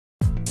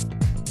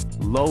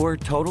lower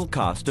total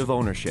cost of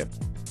ownership,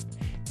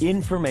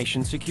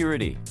 information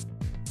security,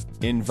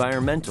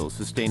 environmental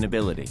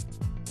sustainability.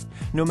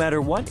 No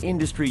matter what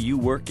industry you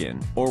work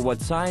in or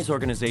what size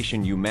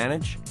organization you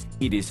manage,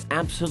 it is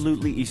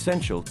absolutely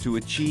essential to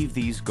achieve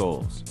these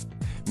goals.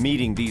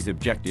 Meeting these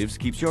objectives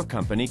keeps your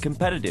company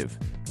competitive,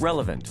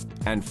 relevant,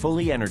 and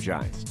fully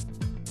energized.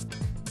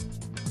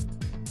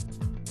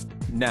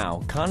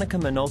 Now, Konica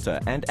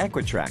Minolta and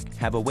Equitrac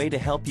have a way to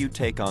help you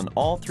take on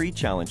all three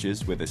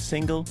challenges with a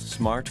single,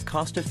 smart,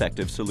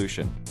 cost-effective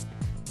solution.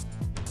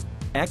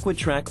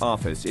 Equitrac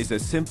Office is a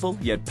simple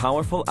yet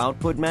powerful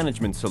output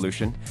management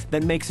solution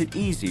that makes it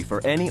easy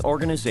for any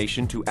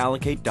organization to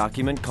allocate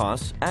document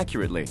costs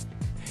accurately,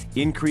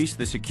 increase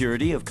the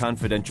security of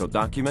confidential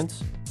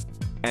documents,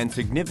 and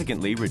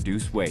significantly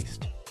reduce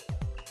waste.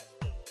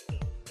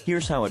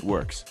 Here's how it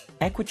works.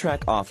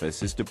 Equitrac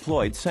Office is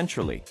deployed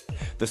centrally.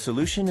 The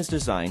solution is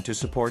designed to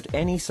support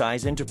any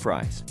size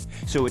enterprise,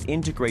 so it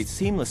integrates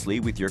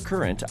seamlessly with your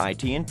current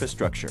IT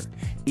infrastructure,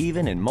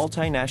 even in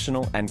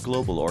multinational and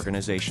global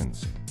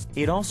organizations.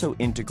 It also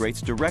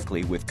integrates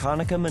directly with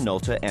Konica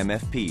Minolta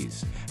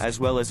MFPs, as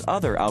well as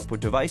other output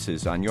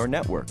devices on your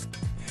network.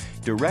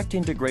 Direct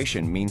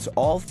integration means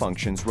all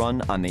functions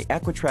run on the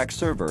Equitrac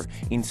server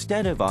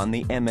instead of on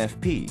the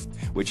MFP,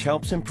 which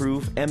helps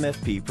improve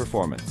MFP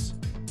performance.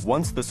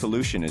 Once the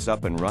solution is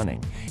up and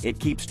running, it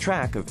keeps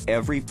track of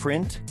every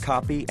print,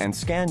 copy, and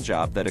scan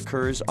job that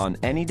occurs on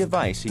any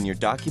device in your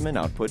document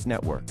output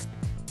network.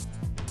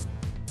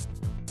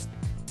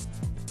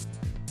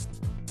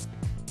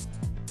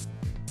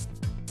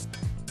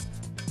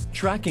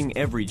 Tracking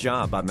every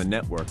job on the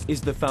network is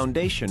the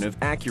foundation of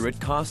accurate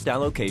cost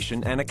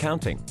allocation and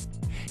accounting.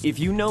 If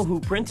you know who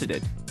printed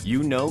it,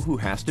 you know who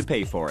has to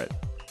pay for it.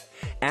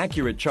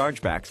 Accurate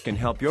chargebacks can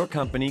help your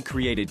company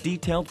create a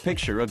detailed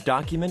picture of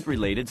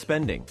document-related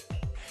spending.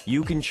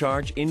 You can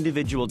charge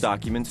individual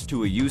documents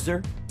to a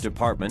user,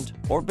 department,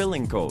 or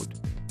billing code.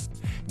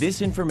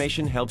 This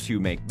information helps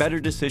you make better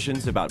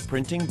decisions about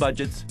printing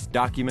budgets,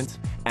 documents,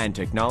 and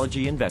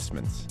technology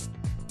investments.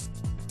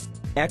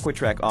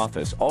 Equitrac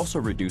Office also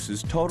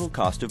reduces total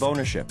cost of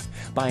ownership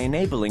by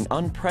enabling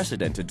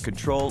unprecedented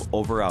control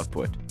over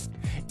output.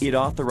 It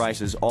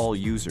authorizes all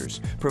users,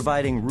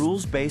 providing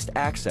rules-based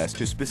access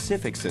to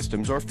specific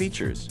systems or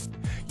features.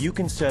 You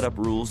can set up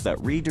rules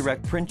that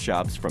redirect print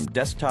jobs from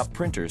desktop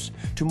printers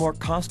to more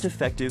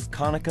cost-effective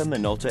Konica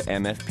Minolta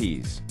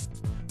MFPs.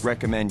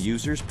 Recommend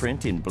users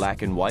print in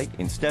black and white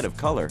instead of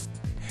color,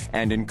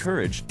 and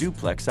encourage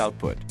duplex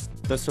output.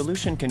 The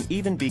solution can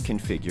even be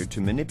configured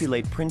to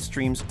manipulate print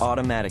streams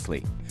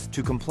automatically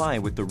to comply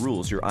with the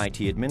rules your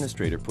IT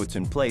administrator puts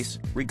in place,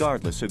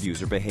 regardless of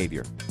user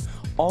behavior.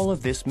 All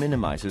of this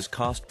minimizes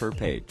cost per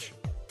page.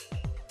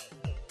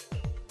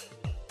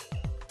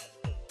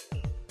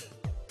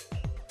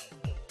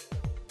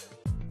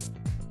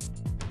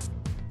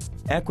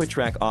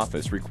 Equitrac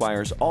Office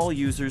requires all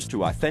users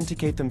to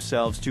authenticate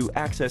themselves to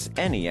access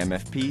any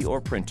MFP or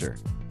printer.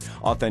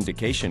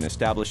 Authentication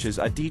establishes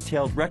a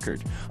detailed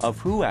record of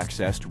who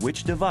accessed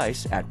which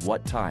device at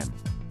what time.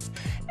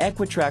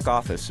 Equitrac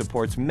Office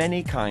supports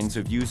many kinds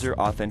of user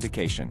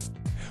authentication.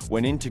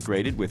 When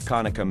integrated with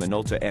Konica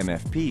Minolta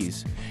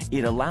MFPs,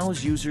 it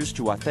allows users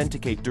to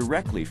authenticate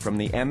directly from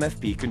the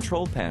MFP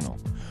control panel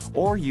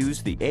or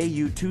use the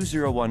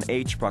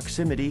AU201H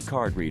proximity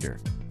card reader.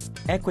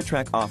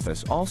 Equitrac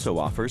Office also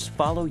offers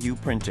Follow You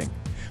printing,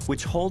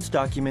 which holds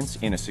documents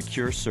in a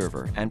secure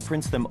server and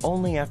prints them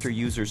only after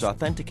users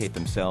authenticate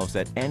themselves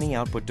at any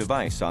output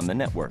device on the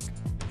network.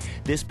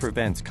 This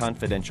prevents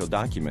confidential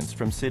documents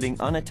from sitting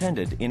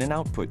unattended in an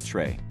output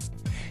tray.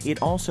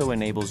 It also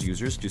enables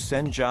users to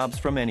send jobs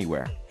from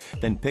anywhere,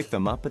 then pick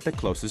them up at the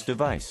closest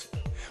device,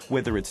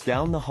 whether it's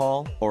down the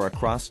hall or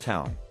across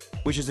town,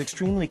 which is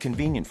extremely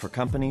convenient for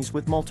companies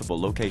with multiple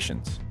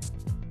locations.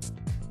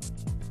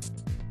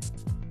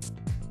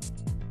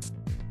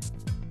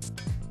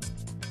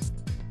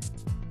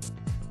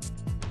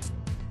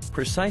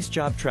 Precise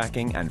job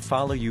tracking and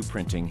Follow You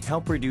printing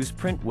help reduce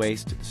print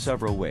waste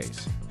several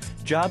ways.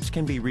 Jobs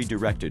can be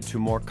redirected to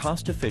more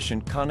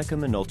cost-efficient Konica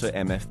Minolta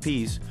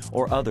MFPs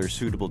or other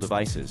suitable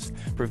devices,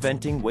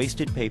 preventing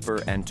wasted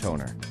paper and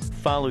toner.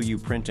 Follow You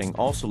printing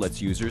also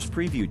lets users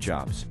preview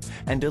jobs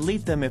and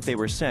delete them if they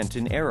were sent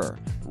in error,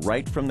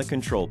 right from the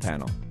control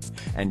panel.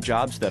 And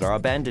jobs that are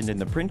abandoned in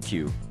the print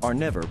queue are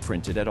never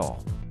printed at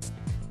all.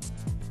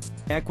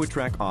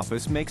 Equitrac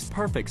Office makes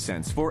perfect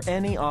sense for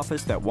any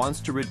office that wants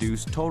to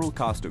reduce total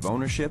cost of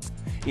ownership,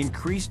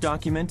 increase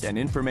document and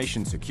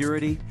information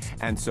security,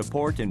 and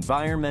support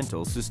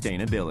environmental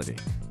sustainability.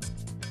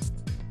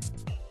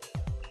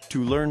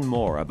 To learn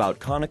more about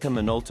Konica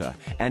Minolta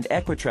and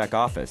Equitrac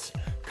Office,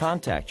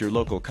 contact your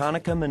local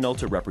Konica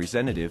Minolta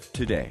representative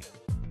today.